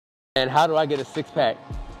And how do I get a six-pack?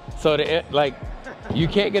 So like, you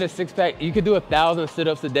can't get a six-pack. You could do 1,000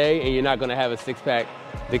 sit-ups a day and you're not gonna have a six-pack.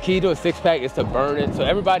 The key to a six-pack is to burn it. So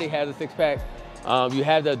everybody has a six-pack. You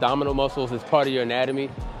have the abdominal muscles as part of your anatomy.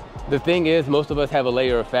 The thing is, most of us have a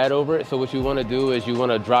layer of fat over it. So what you wanna do is you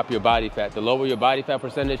wanna drop your body fat. The lower your body fat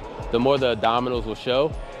percentage, the more the abdominals will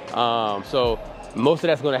show. So most of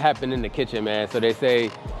that's gonna happen in the kitchen, man. So they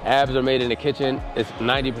say abs are made in the kitchen. It's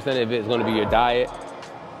 90% of it is gonna be your diet.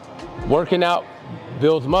 Working out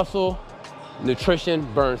builds muscle, nutrition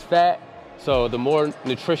burns fat. So the more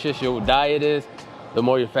nutritious your diet is, the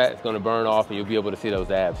more your fat is gonna burn off and you'll be able to see those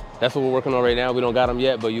abs. That's what we're working on right now. We don't got them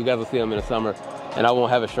yet, but you guys will see them in the summer. And I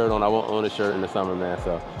won't have a shirt on. I won't own a shirt in the summer, man.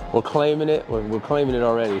 So we're claiming it. We're claiming it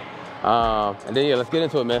already. And then, yeah, let's get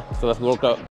into it, man. So let's work up.